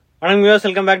வணக்கம் viewers,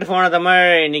 welcome back to phone Tamil.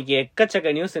 இன்னைக்கு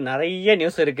எக்கச்சக்க நியூஸ், நிறைய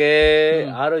நியூஸ் இருக்கு.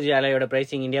 ROG அலையோட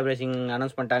பிரைசிங், இந்தியா பிரைசிங்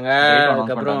அனௌன்ஸ் பண்ணிட்டாங்க.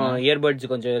 அதுக்கப்புறம்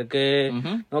இயர்பட்ஸ் கொஞ்சம் இருக்கு.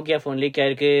 நோக்கியா போன் லீக்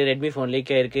ஆயிருக்கு, ரெட்மி போன்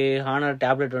லீக் ஆயிருக்கு, ஹானர்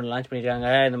டேப்லெட் ஒன்று லான்ச்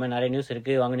பண்ணிருக்காங்க. இந்த மாதிரி நிறைய நியூஸ்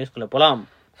இருக்கு. வாங்க நியூஸ்குள்ள போலாம்.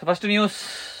 ஃபர்ஸ்ட் நியூஸ்,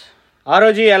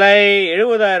 ROG அலை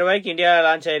 70,000 ரூபாய்க்கு இந்தியா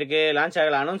லான்ச் ஆயிருக்கு. லான்ச்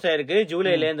ஆகல, அனௌன்ஸ் ஆயிருக்கு.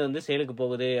 ஜூலைல இருந்து வந்து சேலுக்கு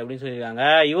போகுது அப்படின்னு சொல்லிருக்காங்க.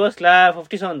 யூஎஸ்ல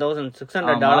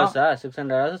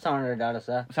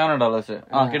 $57,600 $700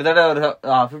 கிட்டத்தட்ட ஒரு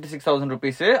 56,000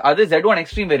 rupees. அது Z1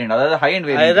 எக்ஸ்ட்ரீம் வேரியன்ட், அதாவது ஹை எண்ட்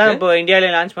வேரியன்ட். அதுதான் இப்போ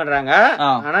இந்தியால லான்ச் பண்றாங்க.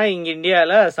 ஆனா இங்க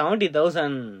இந்தியால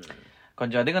 70,000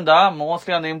 கொஞ்சம் அதிகம் தான்.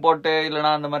 மோஸ்ட்லி அந்த இம்போர்ட்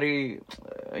இல்லனா அந்த மாதிரி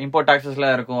இம்போர்ட் டாக்ஸஸ்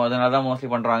எல்லாம் இருக்கும். அதனாலதான்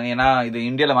மோஸ்ட்லி பண்றாங்க. ஏன்னா இது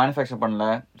இந்தியால மேனுஃபேக்சர் பண்ணல,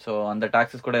 சோ அந்த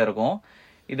டாக்ஸஸ் கூட இருக்கும்.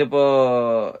 இது இப்போ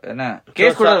என்ன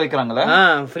கேஸ் கூட வைக்கிறாங்களா?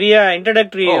 ஃப்ரீயா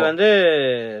இன்ட்ரோடக்டரி வந்து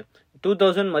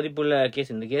 2000 மதிப்புள்ள கேஸ்.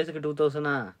 இந்த கேஸுக்கு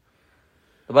 2000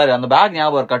 பாரு, அந்த பேக்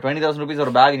ஞாபகம் இருக்கா? 20,000 rupees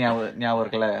ஒரு பேக் ஞாபகம்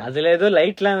இருக்குல்ல? அதுல ஏதோ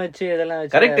லைட் எல்லாம் வச்சு இதெல்லாம்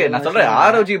வச்சு. கரெக்ட், நான் சொல்றேன்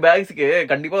ROG பேக்ஸ்க்கு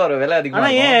கண்டிப்பா ஒரு விலை அதிகம். ஆனா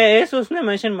ஏன் ஏசூஸ்னு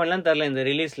மென்ஷன் பண்ணலாம் தெரியல இந்த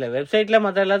ரிலீஸ்ல. வெப்சைட்ல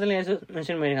மத்த எல்லாத்துலயும் ஏசூஸ்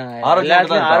மென்ஷன் பண்ணிருக்காங்க.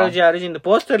 ROG இந்த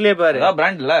போஸ்டர்லயே பாரு,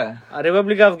 பிராண்ட்ல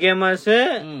Republic of Gamers,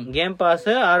 game pass,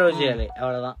 ROG Ally,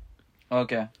 அவ்வளவுதான்.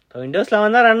 ஓகே, விண்டோஸ்ல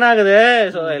வந்தா ரன் ஆகுது.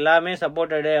 சோ எல்லாமே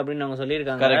சப்போர்ட்டட் அப்படின்னு அவங்க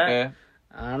சொல்லிருக்காங்க.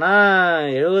 ஆனா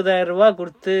 70,000 ரூபாய்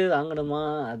கொடுத்து வாங்கணுமா?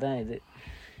 அதான் இது.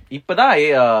 இப்பதான்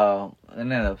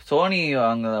என்ன சோனி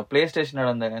அங்க பிளே ஸ்டேஷனோட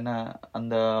அந்த என்ன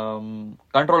அந்த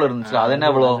கண்ட்ரோல் இருந்துச்சுல, அது என்ன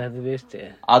எவ்வளவு?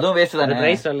 அதுவும் வேஸ்ட் தானே.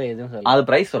 பிரைஸ் சொல்ல எதுவும் சொல்ல, அது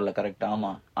பிரைஸ் சொல்ல. கரெக்ட்,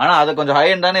 ஆமா. ஆனா அது கொஞ்சம் ஹை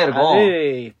எண்ட் தானே இருக்கும்.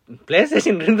 பிளே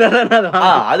ஸ்டேஷன் இருந்தா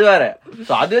அது வேற.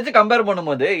 சோ அது வச்சு கம்பேர்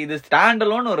பண்ணும்போது இது ஸ்டாண்ட்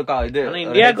அலோன் ஒரு இது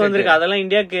இந்தியாவுக்கு வந்திருக்கு. அதெல்லாம்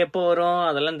இந்தியாவுக்கு எப்போ வரும்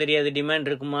அதெல்லாம் தெரியாது. டிமாண்ட்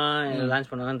இருக்குமா,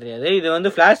 லான்ச் பண்ணுவாங்கன்னு தெரியாது. இது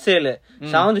வந்து ஃபிளாஷ் சேல்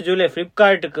 7th ஜூலை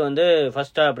பிளிப்கார்ட்டுக்கு வந்து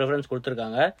ஃபர்ஸ்டா பிரெஃபரன்ஸ்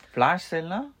கொடுத்திருக்காங்க. ஃபிளாஷ்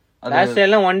சேல்னா ஃபிளாஷ்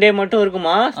சேல்லாம் 1 டே மட்டும்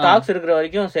இருக்குமா. ஸ்டாக்ஸ் இருக்கிற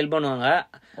வரைக்கும் செல் பண்ணுவாங்க.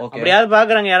 அப்படியாவது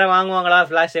பாக்குறாங்க யாராவது வாங்குவாங்களா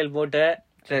ஃபிளாஷ் சேல் போட்டு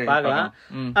பாக்கலாம்.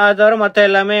 அது தவிர மத்த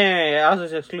எல்லாமே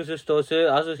Asus exclusive stores,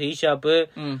 Asus e shop,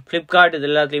 Flipkart, இது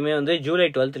எல்லாத்துலயுமே வந்து ஜூலை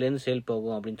 12th இருந்து சேல்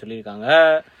போகும் அப்படின்னு சொல்லியிருக்காங்க.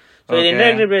 இது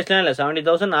இன்டர்நெட் பிரைஸ்லாம் இல்ல,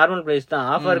 70,000 நார்மல் பிரைஸ் தான்.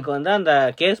 ஆஃபருக்கு வந்து அந்த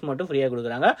கேஸ் மட்டும் ஃப்ரீயா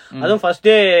கொடுக்குறாங்க. அதுவும் ஃபர்ஸ்ட்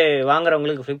டே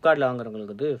வாங்குறவங்களுக்கு, பிளிப்கார்ட்ல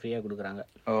வாங்குறவங்களுக்கு வந்து ஃப்ரீயா கொடுக்குறாங்க.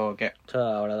 ஓகே, சோ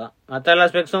அவ்வளவுதான். மத்த எல்லா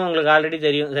ஸ்பெக்ஸும் உங்களுக்கு ஆல்ரெடி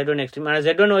தெரியும். Z1 extreme. ஆனா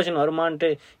Z1 வெர்ஷன் வருமான்ட்டு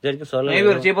இது வரைக்கும் சொல்லல. மேபி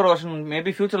ஒரு சீப்பர் வெர்ஷன்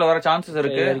மேபி ஃபியூச்சர்ல வர சான்சஸ்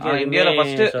இருக்கு. இந்தியால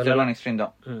ஃபர்ஸ்ட் Z1 எக்ஸ்ட்ரீம்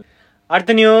தான்.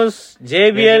 அடுத்த நியூஸ்,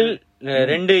 JBL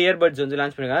 2 இயர்பட்ஸ் வந்து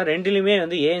லான்ச் பண்ணிருக்காங்க. ரெண்டுலயுமே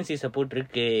வந்து ANC சப்போர்ட்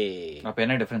இருக்கு. அப்ப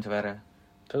என்ன டிஃபரன்ஸ் வேற?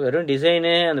 வெறும்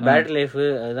டிசைனு, அந்த பேட்டரி லைஃப்,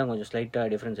 அதுதான் கொஞ்சம் ஸ்லைட்டா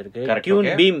டிஃபரன்ஸ் இருக்கு.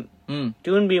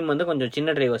 டியூன் பீம் வந்து கொஞ்சம்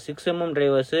சின்ன டிரைவர்ஸ், 6mm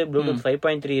டிரைவர்ஸ், ப்ளூடூத்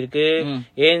 5.3 இருக்கு,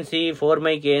 ANC 4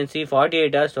 mic ANC,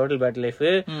 48 hours total battery life,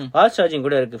 fast charging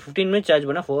கூட இருக்கு. 15 minutes சார்ஜ்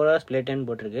பண்ணா 4 hours ப்ளே டைம்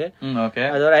போட்டிருக்கு.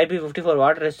 அதோட IP54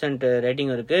 வாட்டர் ரெசிஸ்டன்ட்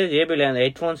ரேட்டிங் இருக்கு. JBL அந்த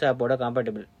ஹெட்போன்ஸ் ஆப்போட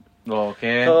காம்பேட்டபிள்.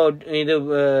 ஓகே, சோ இது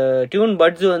டியூன்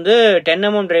பட்ஸ் வந்து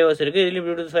 10mm டிரைவர்ஸ் இருக்கு. இதுலயும்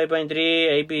ப்ளூடூத் 5.3,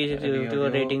 IP54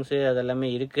 ரேட்டிங்ஸ் அதெல்லாமே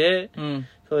இருக்கு.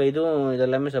 சோ இதுவும்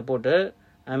இதெல்லாமே சப்போர்ட்.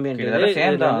 ஆம்பியன்ட்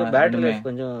பேட்டரி லைஃப்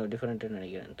கொஞ்சம் டிஃபரெண்ட்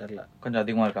நினைக்கிறேன், தெரியல, கொஞ்சம்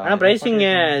அதிகமா இருக்கு. ஆனா பிரைசிங்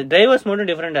டிரைவர்ஸ் மட்டும்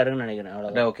டிஃபரெண்டா இருக்குன்னு நினைக்கிறேன்,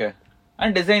 அவ்வளவுதான். ஓகே,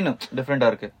 அண்ட் டிசைனும் டிஃபரெண்டா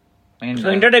இருக்கு.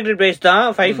 இன்ட்ரோடக்டரி பிரைஸ் தான்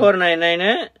 5499.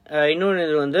 இன்னொன்னு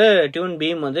இது வந்து டியூன்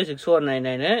பீம் வந்து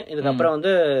 6499. இதுக்கப்புறம்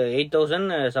வந்து 8,000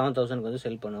 7,000 வந்து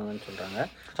செல் பண்ணுவாங்கன்னு சொல்றாங்க.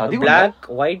 பிளாக்,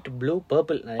 ஒயிட், ப்ளூ,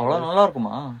 பர்பிள் நல்லா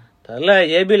இருக்குமா தெரியல.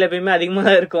 JBL எப்பயுமே அதிகமா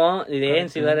தான் இருக்கும். இது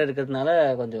ANC வேற இருக்கிறதுனால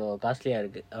கொஞ்சம் காஸ்ட்லியா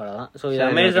இருக்கு, அவ்வளவுதான். சோ இது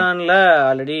அமேசான்ல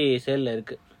ஆல்ரெடி சேல்ல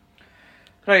இருக்கு.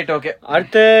 Right, okay.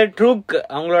 அடுத்து ட்ரூக்,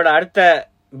 அவங்களோட அடுத்த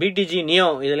BTG நியோ.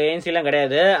 இதுல ANC எல்லாம்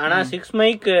கிடையாது. ஆனா 6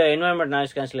 mic என்வாயர்மெண்ட்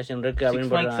நாய்ஸ் கேன்சலேஷன் இருக்கு அப்படின்னு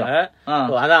சொல்றாங்க.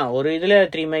 அதான் ஒரு இதுல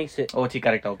 3 mics.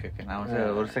 Correct, okay. நான்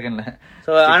ஒரு செகண்ட்ல.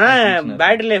 சோ ஆனா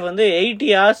பேட்டரி லைஃப் வந்து 80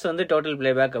 hours வந்து டோட்டல்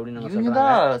ப்ளேபேக் அப்படின்னு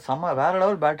சொல்றாங்க. சம வேற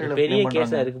லெவல் பேட்டரி லைஃப், பெரிய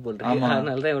கேஸா இருக்கு போல இருக்கு.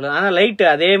 அதனால தான் இவ்வளவு. ஆனா லைட்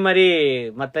அதே மாதிரி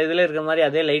மத்த இதுல இருக்கிற மாதிரி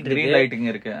அதே லைட் இருக்கு.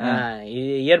 லைட்டிங் இருக்கு.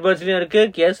 இயர்பட்ஸ்லயும் இருக்கு,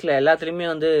 கேஸ்ல எல்லாத்துலயுமே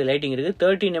வந்து லைட்டிங் இருக்கு.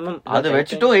 13mm அது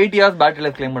வெச்சிட்டு 80 hours பேட்டரி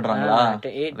லைஃப் கிளைம் பண்றாங்களா?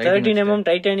 13mm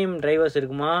டைட்டானியம் டிரைவர்ஸ்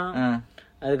இருக்குமா.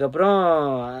 அதுக்கப்புறம்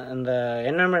அந்த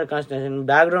என்வயர்மெண்ட் கான்சன்ட்ரேஷன்,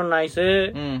 பேக்ரவுண்ட் நாய்ஸ்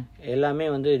எல்லாமே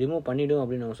வந்து ரிமூவ் பண்ணிடும்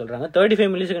அப்படின்னு அவங்க சொல்றாங்க. 35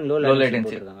 மில்லிசெகண்ட் லோ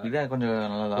லேட்டன்சி இருக்காங்க. இது கொஞ்சம்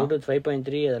நல்லதா. Bluetooth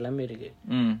 5.3 அதெல்லாம் இருக்கு.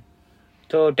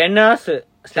 சோ 10 hours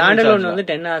ஸ்டாண்ட் அலோன் வந்து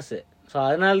 10 hours. சோ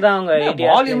அதனால தான் அவங்க 80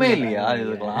 hours வால்யூமே இல்லையா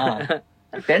இதுக்கலாம்.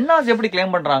 10 hours எப்படி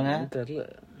கிளைம் பண்றாங்க தெரியல.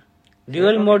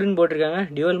 டியூவல் மோட்னு போட்டிருக்காங்க.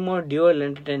 டியூவல் மோட், டியூவல்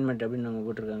என்டர்டெயின்மெண்ட் அப்படின்னு அவங்க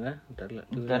போட்டிருக்காங்க.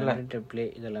 தெரியல. ப்ளே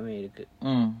இதெல்லாமே இருக்கு.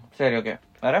 சரி, ஓகே.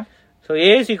 வேற சோ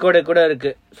AC கோட் கூட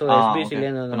இருக்கு. சோ SBC ல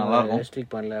இருந்து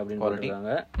ரெஸ்ட்ரிக்ட் பண்ணல அப்படின்னு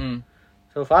போட்டிருக்காங்க.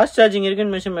 ஸோ ஃபாஸ்ட் சார்ஜிங்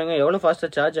இருக்குன்னு மென்ஷன் பண்ணுங்க. எவ்வளோ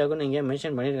ஃபாஸ்ட்டாக சார்ஜ் ஆகும்னு நீங்கள்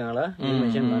மென்ஷன் பண்ணியிருக்காங்களா?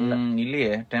 மென்ஷன் பண்ணல.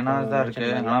 இல்லையே 10 hours தான் இருக்கு.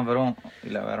 ஆனால் வெறும்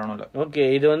இல்லை வேற ஒன்றும் இல்லை. ஓகே,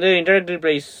 இது வந்து இன்ட்ரோடக்டரி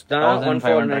ப்ரைஸ் தான்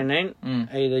 1499.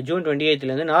 இது June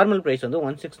 28லேருந்து. நார்மல் ப்ரைஸ் வந்து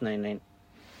 1699.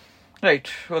 Right,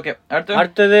 okay.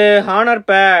 அடுத்தது ஹானர்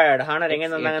பேட். ஹானர்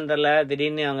எங்க வந்தாங்கன்னு தெரியல.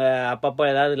 திடீர்னு அவங்க அப்பப்போ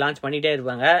ஏதாவது லான்ச் பண்ணிட்டே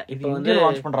இருப்பாங்க. இப்போ வந்து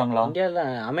லான்ச் பண்றாங்களா? இந்தியாவில்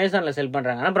தான் அமேசான்ல செல்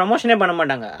பண்றாங்க. ஆனா ப்ரமோஷனே பண்ண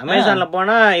மாட்டாங்க. அமேசான்ல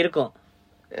போனா இருக்கும்.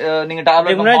 நீங்க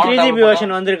டேப்லெட் 3GB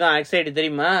வெர்ஷன் வந்திருக்கான் எக்ஸைட்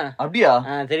தெரியுமா? அப்படியா?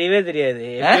 தெரியவே தெரியாது.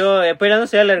 எப்பயில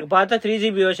சேல்ல இருக்கு. பார்த்தா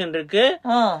 3GB வெர்ஷன் இருக்கு.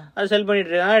 அது செல்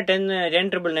பண்ணிட்டு இருக்காங்க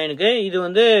 10,999க்கு. இது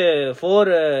வந்து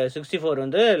 464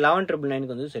 வந்து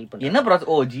 11,999க்கு வந்து செல் பண்றாங்க. என்ன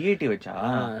ப்ராசஸ்? ஓ G80 வச்சா?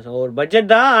 சோ ஒரு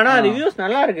பட்ஜெட் தான். ஆனா ரிவ்யூஸ்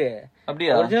நல்லா இருக்கு.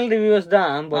 அப்படியா? ஒரிஜினல் ரிவ்யூஸ்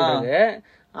தான் போடுறது.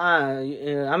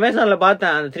 அமேசான்ல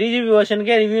பார்த்தேன் அந்த 3GB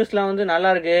வெர்ஷனுக்கே ரிவ்யூஸ்லாம் வந்து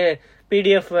நல்லா இருக்கு.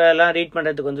 PDF எல்லாம் ரீட்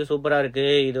பண்றதுக்கு வந்து சூப்பரா இருக்கு.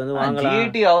 இது வந்து வாங்கலாம்.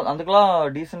 G80 அதுக்கெல்லாம்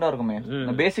டீசெண்டா இருக்குமே.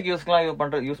 பேசிக் யூஸ்க்குலாம்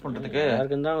யூஸ் பண்றதுக்கு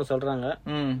யாருக்குன்னு தான் சொல்றாங்க.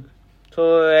 ஸோ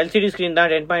LCD ஸ்கிரீன் தான்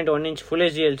 10.1 inch full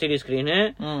HD LCD screen.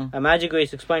 Magic வை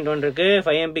 6.1 இருக்கு.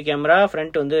 5MP camera.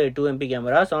 ஃப்ரண்ட் வந்து 2MP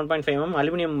கேமரா. 7.5mm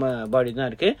அலுமினியம் பாடி தான்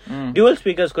இருக்கு. டியூவல்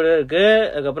ஸ்பீக்கர்ஸ் கூட இருக்கு.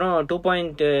 அதுக்கப்புறம்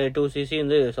 2.2cc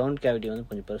வந்து சவுண்ட் கேவிட்டி வந்து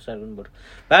கொஞ்சம் பெருசா இருக்குன்னு போட்டு.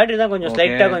 பேட்டரி தான் கொஞ்சம்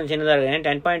ஸ்லைட்டா கொஞ்சம் சின்னதா இருக்கு.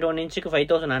 10.1 inchக்கு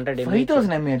 5100 mAh.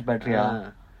 5000 mAh பேட்டரியா?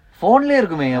 போன்லயே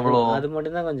இருக்குமே எவ்வளோ? அது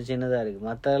மட்டும் தான் கொஞ்சம் சின்னதா இருக்கு.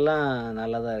 மத்தெல்லாம்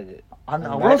நல்லா தான் இருக்கு. அந்த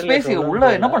அவ்வளவு ஸ்பேஸ் உள்ள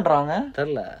என்ன பண்றாங்க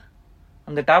தெரியல.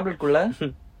 அந்த டேப்லெட் குள்ள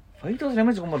 5000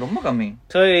 mAh ரொம்ப கம்மி.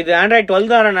 சோ இது Android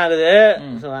 12 தான் ரன் ஆகுது.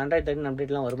 சோ Android 13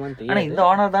 அப்டேட்லாம் வருமான்னு தெரியல. ஆனா இந்த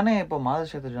ஆனர் தானே இப்ப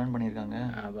மாதேஷத்தை ஜாயின் பண்ணிருக்காங்க.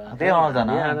 அதே ஆனர்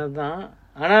தானா? ஆனர் தான்.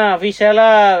 ஆனா அபிஷியலா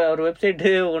ஒரு வெப்சைட்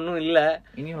ஒண்ணும் இல்ல.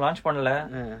 இன்னும் லான்ச் பண்ணல.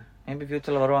 மேபி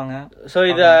ஃபியூச்சர்ல வருவாங்க. சோ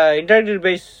இது இன்டராக்டிவ்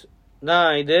பேஸ் தான்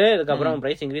இது. இதுக்கப்புறம்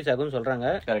பிரைஸ் இன்க்ரீஸ் ஆகும்னு சொல்றாங்க.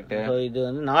 கரெக்ட். ஸோ இது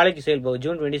வந்து நாளைக்கு சேல் போகுது.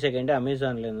 June 22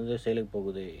 அமேசான்ல இருந்து சேலுக்கு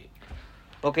போகுது.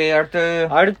 ஓகே,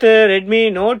 அடுத்து Redmi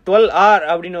Note 12R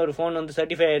அப்படின்னு ஒரு போன் வந்து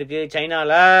சர்டிஃபை ஆயிருக்கு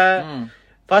சைனால.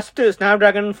 First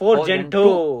Snapdragon 4 Gen 2.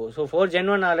 So 4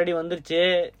 Gen 1 already வந்துருச்சு.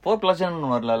 4 Plus Gen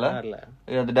 1 வரல.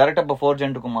 அது டைரக்டா இப்போ 4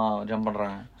 Gen 2க்குமா ஜம்ப்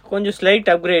பண்றாங்க. கொஞ்சம் ஸ்லைட்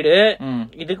அப்கிரேடு.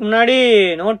 இதுக்கு முன்னாடி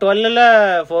Note 12ல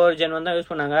 4 Gen 1 தான்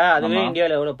யூஸ் பண்ணாங்க. அதுவே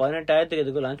இந்தியாவில் எவ்வளவு 18,000க்கு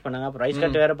இதுக்கு லான்ச் பண்ணாங்க. பிரைஸ்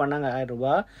கட் வேற பண்ணாங்க 1000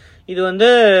 ரூபாய். இது வந்து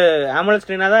AMOLED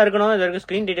ஸ்கிரீனா தான் இருக்கணும். இது வரைக்கும்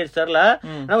ஸ்கிரீன் டீடைல்ஸ் தரல.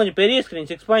 ஆனா கொஞ்சம் பெரிய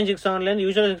ஸ்கிரீன் 6.67ல இருந்து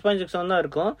யூசுவலா 6.67 தான்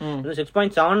இருக்கும்.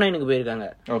 6.79க்கு போயிருக்காங்க.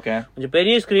 ஓகே, கொஞ்சம்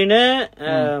பெரிய ஸ்கிரீனு.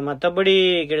 மத்தபடி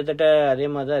கிட்டத்தட்ட அதே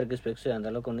மாதிரி தான் இருக்கு ஸ்பெக்ஸ். அந்த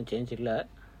அளவுக்கு ஒன்றும் சேஞ்ச் இல்ல.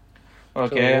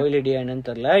 ஓகே, OLED என்னன்னு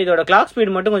தெரியல. இதோட கிளாக்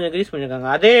ஸ்பீட் மட்டும் கொஞ்சம் இன்க்ரீஸ் பண்ணிருக்காங்க.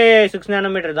 அதே 6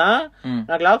 nanometer தான்.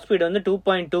 கிளாக் ஸ்பீட் வந்து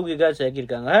 2.2 GHz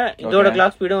ஆக்கியிருக்காங்க. இதோட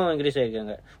கிளாக் ஸ்பீடும் இன்க்ரீஸ்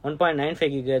ஆகிருக்காங்க.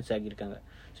 1.95 GHz ஆக்கியிருக்காங்க.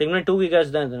 2 GHz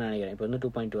தான் நினைக்கிறேன். இப்போ வந்து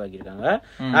 2.2 ஆக்கியிருக்காங்க.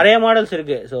 நிறைய மாடல்ஸ்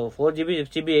இருக்கு. So 4GB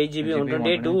 6GB 8GB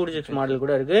 128 256 model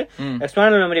கூட இருக்கு.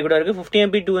 எக்ஸ்டர்னல் மெமரி கூட இருக்கு.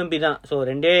 50MP 2MP தான். ஸோ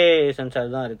ரெண்டே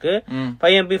சென்சார் தான் இருக்கு.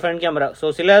 5MP front camera.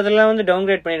 ஸோ சில இதெல்லாம் வந்து டவுன்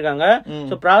கிரேட் பண்ணிருக்காங்க.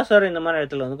 ஸோ ப்ராசர் இந்த மாதிரி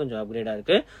இடத்துல வந்து கொஞ்சம் அப்கிரேடா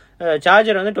இருக்கு.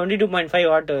 சார்ஜர் வந்து 22.5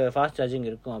 வாட் ஃபாஸ்ட் சார்ஜிங்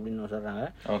இருக்கும் அப்படின்னு சொல்றாங்க.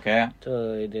 ஓகே, ஸோ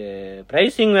இது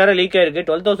பிரைசிங் வேற லீக் ஆயிருக்கு.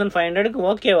 12,500க்கு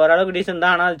ஓகே, ஓரளவுக்கு டீசென்ட்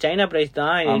தான். ஆனால் சைனா பிரைஸ்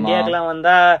தான். இந்தியாவுக்குலாம்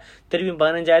வந்தா திருப்பி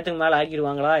 15,000க்கு மேல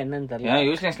ஆக்கிடுவாங்களா என்னன்னு தெரியல.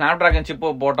 யூஸ்வலி ஸ்னாப்டிராகன் சிப்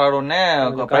போட்ட உடனே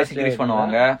பிரைஸ் இன்க்ரீஸ்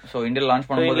பண்ணுவாங்க. சோ இந்தியா லான்ச்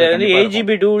பண்ணும்போது இதுல வந்து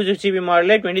 8GB 256GB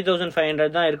மாடலே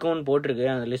 20,500 தான் இருக்கும்னு போட்டிருக்கு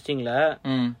அந்த லிஸ்டிங்ல.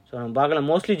 சோ நம்ம பார்க்கலாம்.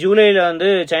 மோஸ்ட்லி ஜூலைல வந்து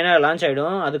சைனா லான்ச்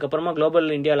ஆயிடும். அதுக்கப்புறமா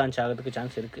குளோபல் இந்தியா லான்ச் ஆகிறதுக்கு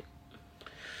சான்ஸ் இருக்கு.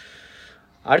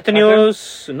 அடுத்த நியூஸ்,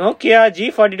 நோக்கியா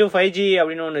G42 5G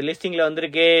அப்படின்னு ஒன்னு லிஸ்டிங்ல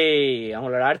வந்திருக்கு.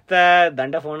 அவங்களோட அடுத்த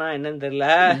தண்ட போனா என்னன்னு தெரியல.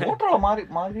 மோட்டரோலா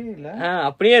மாதிரி இல்ல,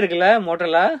 அப்படியே இருக்குல்ல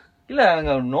மோட்டரோலா. இல்ல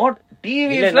நோட்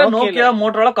டிவிஸ்ல நோக்கியா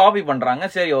மோட்டரோலா காப்பி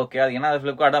பண்றாங்க. சரி ஓகே, அது ஏன்னா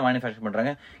பிளிப்கார்ட் தான் மேனுஃபேக்சர்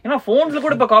பண்றாங்க. ஏன்னா போன்ஸ்ல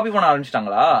கூட இப்ப காப்பி பண்ண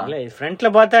ஆரம்பிச்சிட்டாங்களா? இல்ல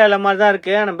ஃப்ரண்ட்ல பார்த்தா எல்லா மாதிரி தான்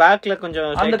இருக்கு. ஆனா பேக்ல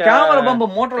கொஞ்சம் அந்த கேமரா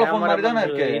பம்ப் மோட்டரோலா போன் மாதிரி தான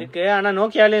இருக்கு. ஆனா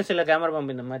நோக்கியாலயும் சில கேமரா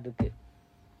பம்ப் இந்த மாதிரி இருக்கு.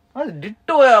 அது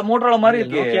டிட்டோ மோட்டரோலா மாதிரி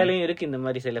இருக்கு. நோக்கியாலயும் இருக்கு இந்த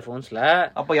மாதிரி சில போன்ஸ்ல.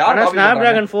 அப்ப யாரா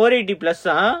Snapdragon 480 Plus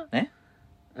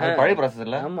அது பழைய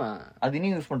ப்ராசஸர்ல. ஆமா, அது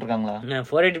இன்னும் யூஸ் பண்றாங்களா?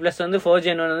 480 Plus வந்து 4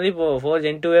 Gen 1 வந்து இப்போ 4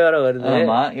 Gen 2 வர வருது.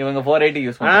 ஆமா, இவங்க 480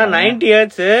 யூஸ் பண்றாங்க. 90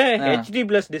 Hz HD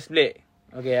plus டிஸ்ப்ளே.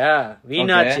 ஓகேயா,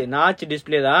 நாச்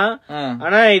டிஸ்ப்ளே தான்.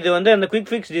 ஆனா இது வந்து அந்த குவிக்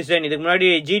ஃபிக்ஸ் டிசைன். இதுக்கு முன்னாடி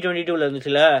G22ல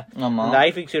இருந்துச்சுல, அந்த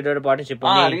iFixitஓட பார்ட்னர்ஷிப்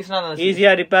பண்ணி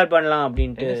ஈஸியா ரிப்பேர் பண்ணலாம்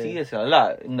அப்படினு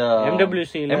இந்த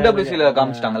MWC ல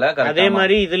காமிச்சிட்டாங்கல. அதே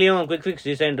மாதிரி இதுலயும் குவிக் ஃபிக்ஸ்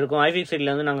டிசைன் இருக்கும்.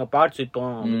 iFixitல வந்து நாங்க பார்ட்ஸ்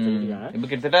விப்போம் அப்படின்னு சொல்லிருக்காங்க. இப்போ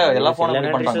கிட்டத்தட்ட எல்லா போனும்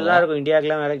அப்படி பண்றாங்க. தான் இருக்கும்.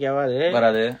 இந்தியாக்குலாம் வேலைக்கு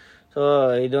வராது. சோ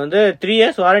இது வந்து 3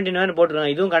 years வாரண்டி வேற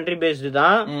போட்டுருக்காங்க. இதுவும் கண்ட்ரி பேஸ்டு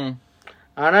தான்.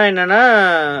 ஆனா என்னன்னா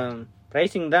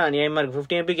பிரைசிங் தான் அநியாயமா இருக்கு.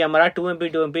 50MP கேமரா,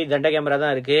 2MP தண்ட கேமரா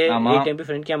தான் இருக்கு. 8MP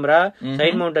front camera,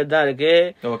 side mounted தான் இருக்கு.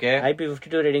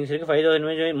 IP52 ரேட்டிங்ஸ் இருக்கு. 5000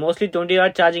 mAh, மோஸ்ட்லி 20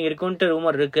 வாட் சார்ஜிங் இருக்குன்னு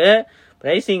ரூமர் இருக்கு.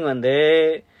 பிரைசிங் வந்து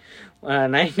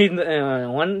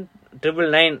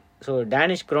 999. ஸோ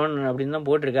டேனிஷ் க்ரோன் அப்படின்னு தான்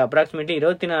போட்டிருக்கு. அப்ராக்சிமேட்லி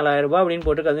 24,000 ரூபாய் அப்படின்னு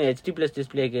போட்டிருக்கு. அதுவும் HD பிளஸ்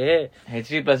டிஸ்பிளேக்கு.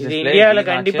 இது இந்தியாவில்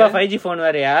கண்டிப்பா 5G போன்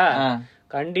வேறையா,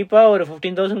 கண்டிப்பா ஒரு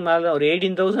 15,000 மேல தான், ஒரு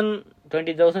 18,000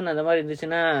 20,000 அந்த மாதிரி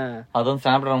இருந்துச்சுன்னா. அதுவும்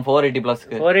Snapdragon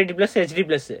 480 பிளஸ் HD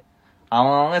பிளஸ்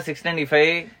அவங்க 695.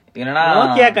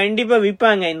 நோக்கியா கண்டிப்பா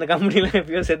விப்பாங்க. இந்த கம்பெனில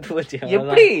எப்பயோ செத்து போச்சு.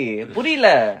 எப்படி புரியல.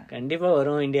 கண்டிப்பா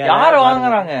வரும் இந்தியா. யாரு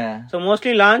வாங்குறாங்க? சோ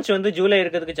மோஸ்ட்லி லான்ச் வந்து ஜூலை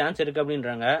இருக்கிறதுக்கு சான்ஸ் இருக்கு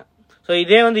அப்படின்றாங்க. சோ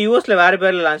இதே வந்து யூஎஸ்ல வேற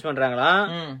பேர்ல லான்ச் பண்றாங்களாம்.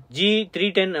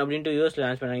 G310 அப்படின்ட்டு யூஎஸ்ல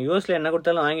லான்ச் பண்றாங்க. யூஎஸ்ல என்ன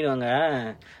கொடுத்தாலும் வாங்கிடுவாங்க.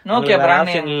 நோக்கியா பிராண்ட்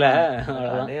நேம் இல்ல,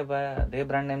 அதே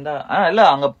பிராண்ட் நேம் தான். இல்ல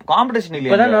அங்க காம்படிஷன் இல்ல.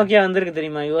 இப்பதான் நோக்கியா வந்திருக்கு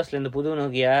தெரியுமா யூஎஸ்ல, இந்த புது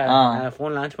நோக்கியா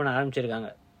போன் லான்ச் பண்ண ஆரம்பிச்சிருக்காங்க.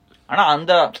 ஆனா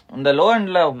அந்த லோ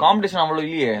எண்ட்ல காம்படிஷன் அவ்வளவு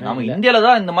இல்லையே. நம்ம இந்தியால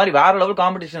தான் இந்த மாதிரி வேற லெவல்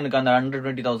காம்படிஷன் இருக்கு. அந்த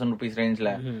 120,000 rupees ரேஞ்ச்ல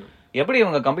எப்படி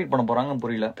இவங்க கம்பீட் பண்ண போறாங்கன்னு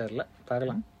புரியல. தெரியல,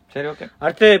 பார்க்கலாம். சரி, ஓகே.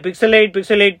 அடுத்து Pixel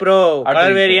 8 Pro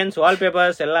colour variants,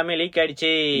 wallpapers எல்லாமே லீக்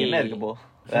ஆயிடுச்சு. என்ன இருக்கு இப்போ?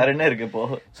 வேற என்ன இருக்கு இப்போ?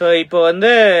 சோ இப்போ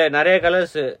வந்து நிறைய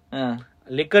கலர்ஸ்,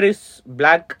 லிக்கரிஸ்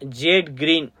பிளாக், ஜேட்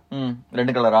கிரீன்,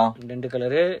 ரெண்டு கலரா? ரெண்டு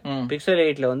கலரு. Pixel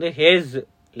 8ல வந்து has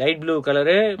light blue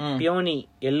colour, peony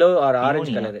yellow R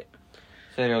orange colour.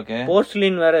 சரி, ஓகே.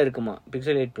 போர்ஸ்லின் வேற இருக்குமா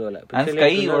Pixel 8 Proல.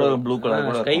 ஸ்கை ப்ளூ கலர்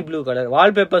கூட, ஸ்கை ப்ளூ கலர்.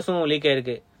 வால்பேப்பர்ஸும் லீக்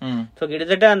ஆயிருக்கு. சோ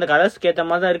கிட்டத்தட்ட அந்த கலர்ஸ்க்கு ஏத்த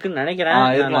மாதிரி தான் இருக்குன்னு நினைக்கிறேன்.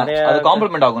 அது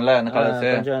காம்ப்ளிமெண்ட் ஆகும்ல அந்த கலர்ஸ்.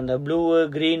 கொஞ்சம் அந்த ப்ளூ,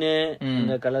 கிரீன்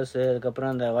இந்த கலர்ஸ், அதுக்கு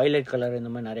அப்புறம் அந்த வயலட் கலர்,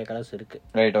 இந்த மாதிரி நிறைய கலர்ஸ் இருக்கு.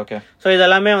 Right, okay. சோ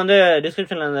இதெல்லாமே வந்து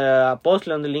டிஸ்கிரிப்ஷன்ல அந்த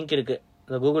போஸ்ட்ல வந்து லிங்க் இருக்கு.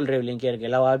 அந்த கூகுள் டிரைவ் லிங்க் இருக்கு.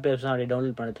 எல்லா வால்பேப்பர்ஸும் அப்படியே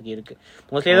டவுன்லோட் பண்ணதுக்கு இருக்கு.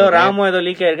 மோஸ்ட்லி ஏதோ ராமோ ஏதோ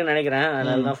லீக் ஆயிருக்குன்னு நினைக்கிறேன்.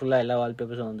 அதனால தான் ஃபுல்லா எல்லா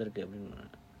வால்பேப்பர்ஸும் வந்திருக்கு அப்படின்னு.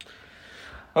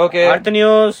 ஓகே. அடுத்த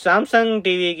நியூஸ், சாம்சங்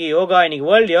டிவிக்கு யோகா. இன்னைக்கு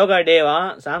வேர்ல்ட் யோகா டேவா.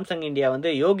 சாம்சங் இந்தியா வந்து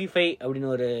யோகிஃபை அப்படின்னு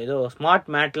ஒரு ஏதோ ஸ்மார்ட்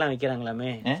மேட் எல்லாம்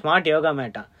வைக்கிறாங்களாமே. ஸ்மார்ட் யோகா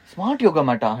மேட்டா? ஸ்மார்ட் யோகா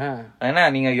மேட்டா? என்ன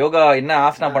நீங்க யோகா என்ன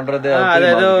ஆசனா பண்றது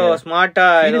அது ஏதோ ஸ்மார்ட்டா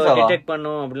ஏதோ டிடெக்ட்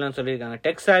பண்ணும் அப்படிலாம் சொல்லிருக்காங்க.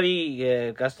 டெக் சாவி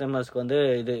கஸ்டமர்ஸ்க்கு வந்து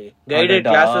இது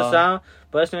கைடட் கிளாஸஸ் தான்,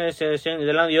 பர்சனலைசேஷன்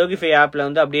இதெல்லாம் யோகிஃபை ஆப்ல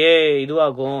வந்து அப்படியே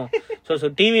இதுவாகும்.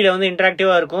 ஸோ டிவில வந்து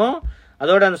இன்டராக்டிவா இருக்கும்.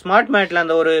 அதோட அந்த ஸ்மார்ட் மேட்ல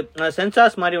அந்த ஒரு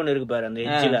சென்சார்ஸ் மாதிரி ஒன்னு இருக்கு பாரு அந்த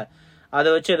எட்ஜ்ல, அதை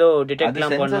வச்சு ஏதோ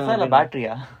டிடெக்ட்லாம் பண்ணும்.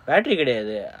 பேட்டரியா? பேட்டரி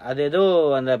கிடையாது, அது ஏதோ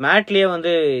அந்த மேட்லயே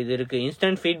வந்து இது இருக்கு.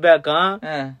 இன்ஸ்டன்ட் ஃபீட்பேக்கா,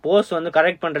 போஸ் வந்து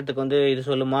கரெக்ட் பண்றதுக்கு வந்து இது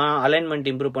சொல்லுமா, அலைன்மெண்ட்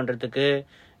இம்ப்ரூவ் பண்றதுக்கு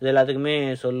இது எல்லாத்துக்குமே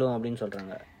சொல்லும் அப்படின்னு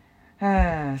சொல்றாங்க.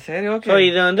 சரி, ஓகே. சோ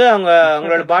இது வந்து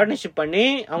அவங்களோட பார்ட்னர்ஷிப் பண்ணி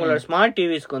அவங்களோட ஸ்மார்ட்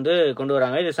டிவிஸ்க்கு வந்து கொண்டு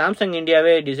வராங்க. இது சாம்சங்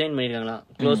இந்தியாவே டிசைன் பண்ணிருக்காங்களாம்,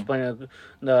 க்ளோஸ் பண்ணி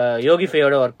இந்த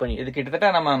யோகிஃபையோட ஒர்க் பண்ணி. இது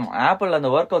கிட்டத்தட்ட நம்ம ஆப்பிள்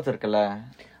அந்த ஒர்க் அவுட்ஸ் இருக்குல்ல,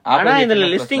 ஆனா இதுல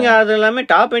லிஸ்டிங் ஆகுது எல்லாமே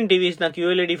டாப் எண்ட் டிவிஸ் தான்.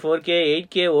 QLED 4K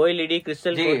 8K OLED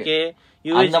crystal 4K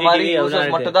அந்த மாதிரி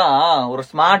யூசர்ஸ் மட்டும் தான் ஒரு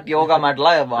ஸ்மார்ட் யோகா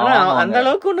மேட்லாம். அந்த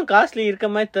அளவுக்கு ஒன்னும் காஸ்ட்லி இருக்க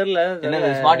மாதிரி தெரியல.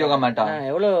 ஸ்மார்ட் யோகா மேட்டா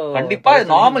எவ்வளவு? கண்டிப்பா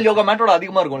நார்மல் யோகா மேட்டோட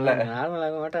அதிகமா இருக்கும்ல. நார்மல்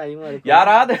யோகா மேட் அதிகமா இருக்கு.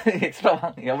 யாராவது எக்ஸ்ட்ரா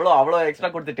அவ்வளவு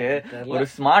எக்ஸ்ட்ரா கொடுத்துட்டு ஒரு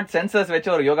ஸ்மார்ட் சென்சர்ஸ்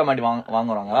வச்சு ஒரு யோகா மேட்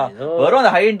வாங்குறாங்க. வெறும்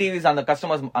அந்த ஹை எண்ட் டிவிஸ் அந்த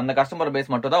கஸ்டமர்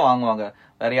பேஸ் மட்டும் தான் வாங்குவாங்க,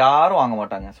 வேற யாரும் வாங்க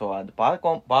மாட்டாங்க. சோ அது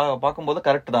பார்க்கும்போது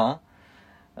கரெக்ட் தான்.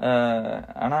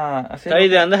 ஆனா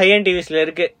இது அந்த ஹை எண்ட் டிவிஸ்ல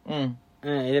இருக்கு.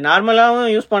 இது நார்மலாவும்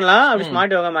யூஸ் பண்ணலாம், அப்படி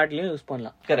ஸ்மார்ட் யோகா மேட்லயும் யூஸ்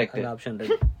பண்ணலாம். கரெக்ட் ஆப்ஷன்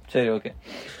இருக்கு. சரி, ஓகே.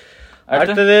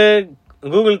 அடுத்தது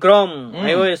கூகுள் குரோம்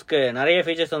iOSக்கு நிறைய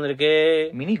ஃபீச்சர்ஸ் வந்திருக்கு.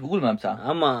 Mini Google மேப்ஸா?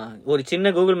 ஆமா, ஒரு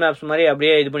சின்ன கூகுள் மேப்ஸ் மாதிரி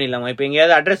அப்படியே இது பண்ணிடலாமா. இப்ப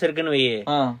எங்கேயாவது அட்ரஸ் இருக்குன்னு வை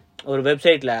ஒரு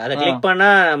வெப்சைட்ல, அதை கிளிக் பண்ணா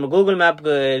நம்ம கூகுள்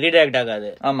மேப்க்கு ரீடைரக்ட்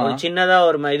ஆகாது. ஒரு சின்னதா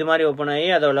ஒரு இது மாதிரி ஓபன்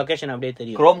ஆகி அதோட லொகேஷன் அப்படியே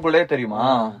தெரியும். குரோம் குள்ளே தெரியுமா?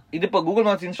 இது இப்ப கூகுள்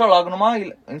மேப்ஸ் இன்ஸ்டால் ஆகணுமா,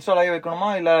 இல்ல இன்ஸ்டால் ஆகி வைக்கணுமா,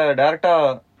 இல்ல டைரக்டா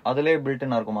அதுலயே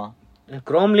பில்ட்-இன் இருக்குமா?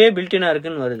 குரோம்லயே பில்ட்-இனா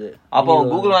இருக்குன்னு வருது. அப்போ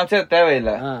கூகுள் மேப்ஸே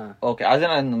தேவையில்லை. ஓகே, அது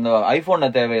இந்த ஐபோன்ல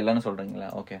தேவையில்லைன்னு சொல்றீங்களா?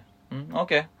 Okay,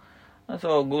 okay. So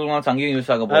Google maps அங்கேயும் யூஸ்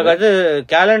ஆக போகுது. அது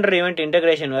கேலண்டர் ஈவென்ட்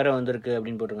இன்டகிரேஷன் வேற வந்திருக்கு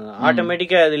அப்படின்னு போட்டுருக்காங்க.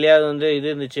 ஆட்டோமேட்டிக்கா அதுலயே வந்து இது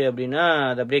இருந்துச்சு அப்படின்னா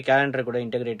அது அப்படியே கேலண்டர் கூட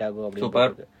இன்டகிரேட் ஆகும்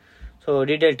அப்படின்னு. So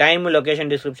detail, time,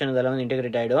 location, description இதெல்லாம் வந்து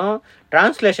இன்டகிரேட் ஆயிடும்.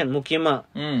 டிரான்ஸ்லேஷன் முக்கியமா.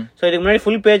 சோ இதுக்கு முன்னாடி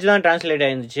ஃபுல் பேஜ் தான் டிரான்ஸ்லேட்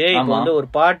ஆயிருந்துச்சு. இப்போ வந்து ஒரு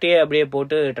பார்ட்டியே அப்படியே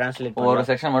போட்டு டிரான்ஸ்லேட் பண்ணலாம். ஒரு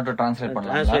செக்ஷன் மட்டும்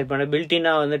டிரான்ஸ்லேட் பண்ண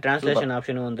பில்ட்-இனா வந்து டிரான்ஸ்லேஷன்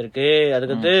ஆப்ஷனும் வந்திருக்கு.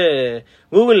 அதுக்கு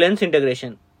கூகுள் லென்ஸ்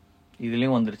இன்டகிரேஷன்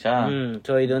இதுலயும் வந்துருச்சா?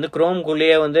 சோ இது வந்து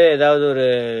குரோம்குள்ளேயே வந்து ஏதாவது ஒரு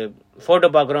போட்டோ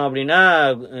பாக்குறோம் அப்படின்னா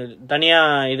தனியா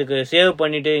இதுக்கு சேவ்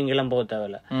பண்ணிட்டு இங்கெல்லாம் போக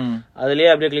தேவையில்ல, அதுலயே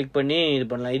அப்படியே கிளிக் பண்ணி இது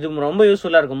பண்ணலாம். இது ரொம்ப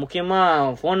யூஸ்ஃபுல்லா இருக்கும். முக்கியமா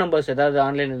போன் நம்பர்ஸ் ஏதாவது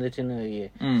ஆன்லைன் இருந்துச்சுன்னு,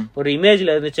 ஒரு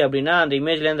இமேஜ்ல இருந்துச்சு அப்படின்னா அந்த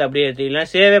இமேஜ்ல இருந்து அப்படியே இல்ல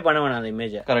சேவே பண்ண வேணாம் அந்த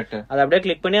இமேஜ். கரெக்ட். அதை அப்படியே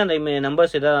கிளிக் பண்ணி அந்த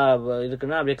நம்பர்ஸ் ஏதாவது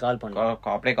இருக்குன்னா அப்படியே கால் பண்ணலாம்,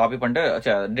 அப்படியே காப்பி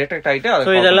பண்ணிட்டு டிடெக்ட் ஆயிட்டு.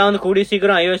 சோ இதெல்லாம் வந்து கூடிய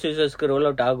சீக்கிரம் iOS யூசர்ஸ்க்கு ரோல்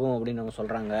அவுட் ஆகும் அப்படின்னு நம்ம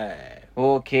சொல்றாங்க.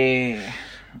 ஓகே.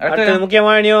 அடுத்து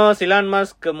முக்கியமான நியூஸ், எலான்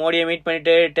மஸ்க் மோடியை மீட்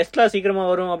பண்ணிட்டு டெஸ்லா சீக்கிரமா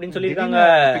வரும் அப்படின்னு சொல்லிருக்காங்க.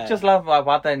 பிக்சர்ஸ்லாம்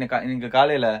பார்த்தேன் இன்னைக்கு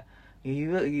காலையில.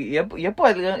 எப்போ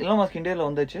எலன் மஸ்க் இந்தியால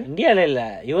வந்துச்சு? இந்தியால இல்ல,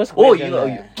 யுஎஸ்.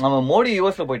 நம்ம மோடி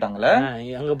யுஎஸ்ல போயிட்டாங்கல்ல,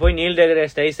 அங்க போய் நீல்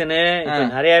டெக்ரேஸ் டைசன்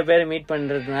நிறைய பேர் மீட்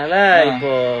பண்றதுனால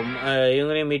இப்போ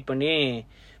இவங்களையும் மீட் பண்ணி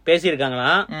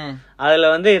பேசியிருக்காங்களாம்.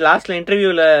 அதுல வந்து லாஸ்ட்ல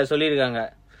இன்டர்வியூல சொல்லியிருக்காங்க.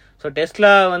 சோ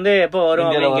டெஸ்லா வந்து எப்போ வரும்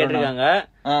அப்படின்னு கேட்டிருக்காங்க.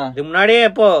 இதுக்கு முன்னாடியே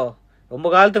எப்போ ரொம்ப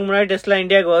காலத்துக்கு முன்னாடி டெஸ்லா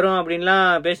இந்தியாவுக்கு வரும்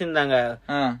அப்படின்லாம் பேசியிருந்தாங்க.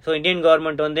 சோ இந்தியன்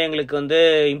கவர்மெண்ட் வந்து எங்களுக்கு வந்து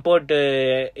இம்போர்ட்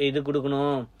இது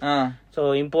கொடுக்கணும், சோ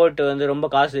இம்போர்ட் வந்து ரொம்ப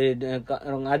காசு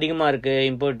அதிகமா இருக்கு,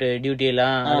 இம்போர்ட் டியூட்டி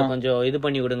எல்லாம் அது கொஞ்சம் இது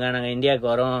பண்ணி கொடுங்க, நாங்க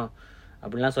இந்தியாவுக்கு வரோம்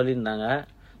அப்படின்லாம் சொல்லியிருந்தாங்க.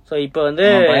 சோ இப்ப வந்து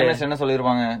என்ன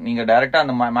சொல்லிருப்பாங்க, நீங்க டைரக்டா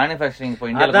அந்த மேனுஃபேக்சரிங்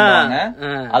போய் இந்தியால பண்ணுவாங்க,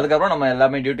 அதுக்கப்புறம் நம்ம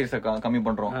எல்லாமே டியூட்டிஸ் கம்மி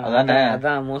பண்றோம். அதானே?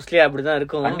 அதான் மோஸ்ட்லி அப்படிதான்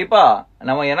இருக்கும். கண்டிப்பா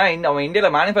நம்ம ஏன்னா நம்ம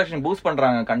இந்தியால மேனுஃபேக்சரிங் பூஸ்ட்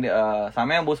பண்றாங்க,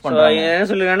 சமயம் பூஸ்ட் பண்றாங்க. என்ன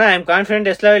சொல்லுங்கன்னா, ஐ அம் confident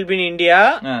Tesla will be in India,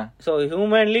 so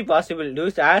humanly possible,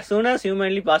 to as soon as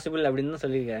humanly possible அப்படின்னு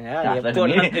சொல்லிருக்காங்க. அது எப்போ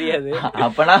தெரியாது,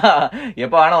 அப்பனா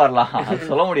எப்ப வேணா வரலாம்,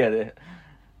 சொல்ல முடியாது.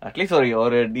 அட்லீஸ்ட்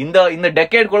ஒரு இந்த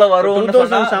டெக்கேட் குள்ள வரும்.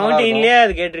 2017லயே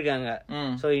அது கேட்டிருக்காங்க.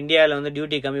 சோ இந்தியால வந்து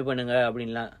டியூட்டி கம்மி பண்ணுங்க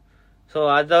அப்படின்லாம். சோ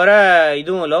அது தவிர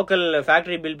இதுவும் லோக்கல்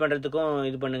ஃபேக்டரி பில்ட் பண்றதுக்கும்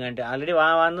இது பண்ணுங்கன்ட்டு ஆல்ரெடி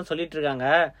வான்னு சொல்லிட்டு இருக்காங்க.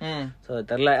 சோ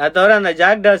தெரியல. அது தவிர அந்த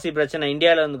ஜாக் டார்சி பிரச்சனை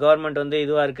இந்தியால வந்து கவர்மெண்ட் வந்து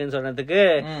இதுவா இருக்குன்னு சொல்றதுக்கு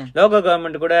லோக்கல்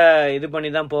கவர்மெண்ட் கூட இது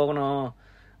பண்ணி தான் போகணும்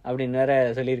அப்படின்னு வேற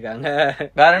சொல்லியிருக்காங்க.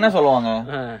 வேற என்ன சொல்லுவாங்க,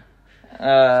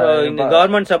 இந்த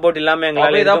கவர்மெண்ட் சப்போர்ட் இல்லாம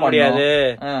எங்களால இருக்க முடியாது,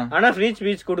 ஆனா ஃப்ரீ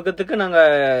ஸ்பீச் கொடுக்கறதுக்கு நாங்க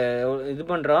இது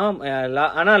பண்றோம்,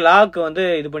 ஆனா லாக்கு வந்து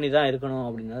இது பண்ணி தான் இருக்கணும்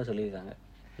அப்படின்னு சொல்லியிருக்காங்க.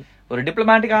 ஒரு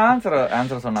டிப்ளமேட்டிக்கா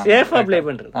ஆன்சர் சொன்னாங்க, சேஃபா அப்ளை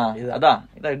பண்றது. அதான்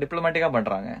இத டிப்ளமேட்டிக்கா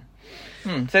பண்றாங்க.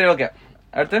 சரி, ஓகே.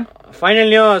 அடுத்து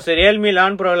ஃபைனல் நியூஸ், ரியல்மி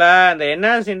லான் ப்ரோல அந்த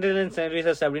என்ஹான்ஸ் இன்டெலிஜென்ஸ்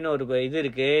சர்வீசஸ் அப்படின்னு ஒரு இது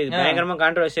இருக்கு. இது பயங்கரமா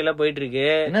கான்ட்ரோவர்சியலா போயிட்டு இருக்கு.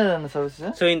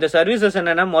 சோ இந்த சர்வீசஸ்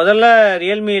என்னன்னா, முதல்ல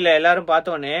ரியல்மில எல்லாரும்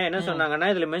பார்த்தோன்னே என்ன சொன்னாங்கன்னா,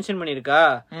 இதுல மென்ஷன் பண்ணிருக்கா,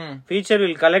 feature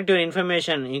will collect your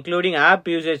information including app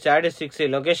usage, statistics,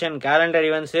 location, calendar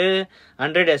events,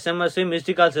 100 SMS,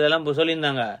 missed calls இதெல்லாம்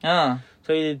சொல்லியிருந்தாங்க.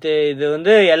 சோ இது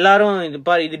வந்து எல்லாரும்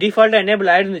இது டிஃபால்ட்டா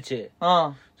எனேபிள் ஆயிருந்துச்சு.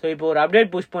 சோ இப்போ ஒரு அப்டேட்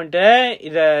புஷ் பண்ணிட்டு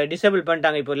இதை டிசேபிள்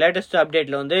பண்ணிட்டாங்க. இப்போ லேட்டஸ்ட்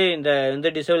அப்டேட்ல வந்து இந்த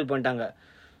டிசேபிள் பண்ணிட்டாங்க,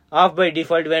 ஆஃப் பை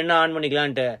டிஃபால்ட் வேணா ஆன்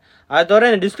பண்ணிக்கலான்ட்டு. அது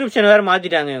தவிர இந்த டிஸ்கிரிப்ஷன் வேற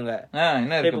மாத்திட்டாங்க இவங்க.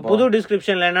 இப்போ புது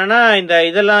டிஸ்கிரிப்ஷன்ல என்னன்னா, இந்த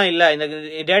இதெல்லாம் இல்ல, இந்த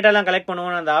டேட்டா எல்லாம் கலெக்ட்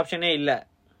பண்ணுவோம்னு அந்த ஆப்ஷனே இல்ல.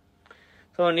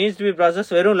 So needs to be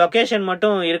process, வெறும் லொகேஷன்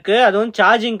மட்டும் இருக்கு. அதுவும்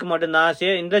சார்ஜிங்க்கு மட்டும்தான்,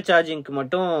 இந்த சார்ஜிங்க்கு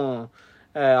மட்டும்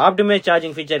ஆப்டிமைஸ்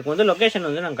சார்ஜிங் ஃபீச்சருக்கு வந்து லொகேஷன்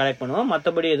வந்து நாங்கள் கலெக்ட் பண்ணுவோம்,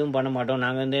 மற்றபடி எதுவும் பண்ண மாட்டோம்,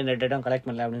 நாங்கள் வந்து இந்த டேட்டா கலெக்ட்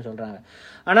பண்ணல அப்படின்னு சொல்றாங்க.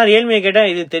 ஆனா ரியல்மி கேட்டா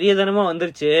இது தெரியதனமா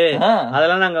வந்துருச்சு,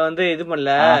 அதெல்லாம் நாங்க வந்து இது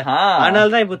பண்ணல,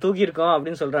 அதனாலதான் இப்ப தூக்கி இருக்கோம்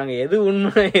அப்படின்னு சொல்றாங்க. எது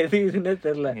உண்மை எது இதுன்னு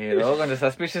தெரியல, ஏதோ கொஞ்சம்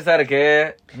சஸ்பிஷியஸா இருக்கு.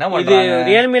 இது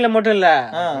ரியல்மில மட்டும் இல்ல,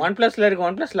 ஒன் பிளஸ்ல இருக்கு,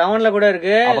 ஒன் பிளஸ் 11ல கூட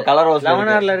இருக்கு,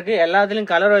 11R இருக்கு,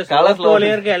 எல்லாத்துலயும் கலர் வைஸ்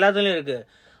இருக்கு, எல்லாத்துலயும் இருக்கு.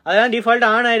 அதெல்லாம் டிஃபால்ட்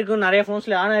ஆன் ஆயிருக்கும், நிறைய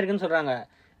போன்ஸ்ல ஆன் ஆயிருக்குன்னு சொல்றாங்க.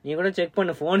 நீ கூட செக்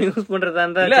பண்ணு, போன் யூஸ் பண்றதா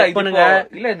இருந்தா செக் பண்ணுங்க.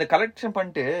 இல்ல இந்த கலெக்ஷன்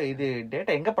பண்ணிட்டு இது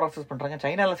டேட்டா எங்க ப்ராசஸ் பண்றாங்க,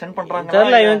 சைனால சென்ட் பண்றாங்க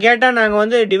தெரியல. இவன் கேட்டா நாங்க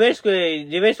வந்து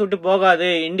டிவைஸ் விட்டு போகாது,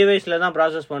 இன் டிவைஸ்ல தான்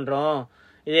ப்ராசஸ் பண்றோம்,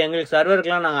 இது எங்களுக்கு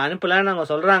சர்வருக்குலாம் நாங்க அனுப்பல நாங்க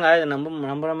சொல்றாங்க. இது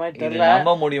நம்புற மாதிரி தெரியல,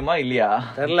 நம்ப முடியுமா இல்லையா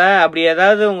தெரியல. அப்படி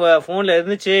ஏதாவது உங்க போன்ல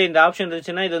இருந்துச்சு இந்த ஆப்ஷன்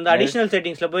இருந்துச்சுன்னா, இது வந்து அடிஷனல்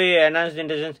செட்டிங்ஸ்ல போய் என்ஹான்ஸ்ட்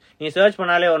இன்டெலிஜென்ஸ் நீ சர்ச்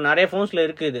பண்ணாலே ஒரு நிறைய போன்ஸ்ல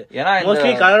இருக்கு. இது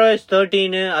மோஸ்ட்லி கலர்வைஸ்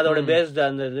 13 அதோட பேஸ்ட்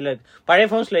அந்த இதுல பழைய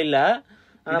போன்ஸ்ல இல்ல.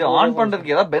 இது ஆன்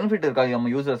பண்றதுக்கு ஏதாவது பெனிஃபிட் இருக்கா நம்ம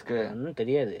யூசர்ஸ்க்கு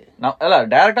தெரியாது. இல்ல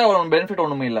டைரக்டா ஒரு பெனிஃபிட்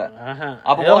ஒண்ணுமே இல்ல.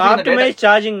 அப்போ ஆப்டிமைஸ்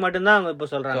சார்ஜிங் மட்டும் தான் அவங்க இப்ப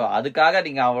சொல்றாங்க. அதுக்காக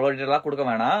நீங்க அவ்வளவு டீடைலா கொடுக்க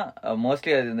வேணாம்.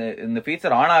 மோஸ்ட்லி இந்த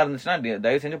ஃபீச்சர் ஆன் இருந்துச்சுன்னா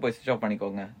தயவு செஞ்சு போய் ஸ்விட்ச் ஆஃப்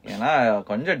பண்ணிக்கோங்க. ஏன்னா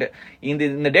கொஞ்சம்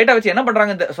இந்த டேட்டா வச்சு என்ன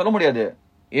பண்றாங்க சொல்ல முடியாது.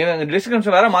 இவங்க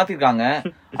டிஸ்கிரிப்ஷன் வேற மாத்திருக்காங்க,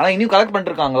 ஆனா இன்னும் கலெக்ட்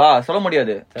பண்ணிட்டு இருக்காங்களா சொல்ல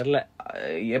முடியாது. தெரியல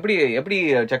எப்படி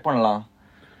செக் பண்ணலாம்.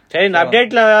 சரி, இந்த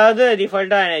அப்டேட்ல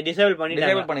டிஃபால்ட்டா டிசேபிள்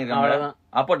பண்ணிருக்காங்க.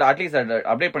 அப்போ அட்லீஸ்ட்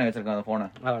அப்டேட் பண்ணி வச்சிருக்காங்க போனை,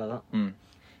 அவ்வளவுதான்.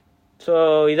 சோ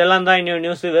இதெல்லாம் தான் இன்னும்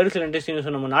நியூஸ். வேறு சில இன்ட்ரெஸ்டிங்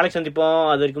நியூஸ் நம்ம நாளைக்கு சந்திப்போம்.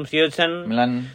 அது வரைக்கும் சியோசன் மிலன்.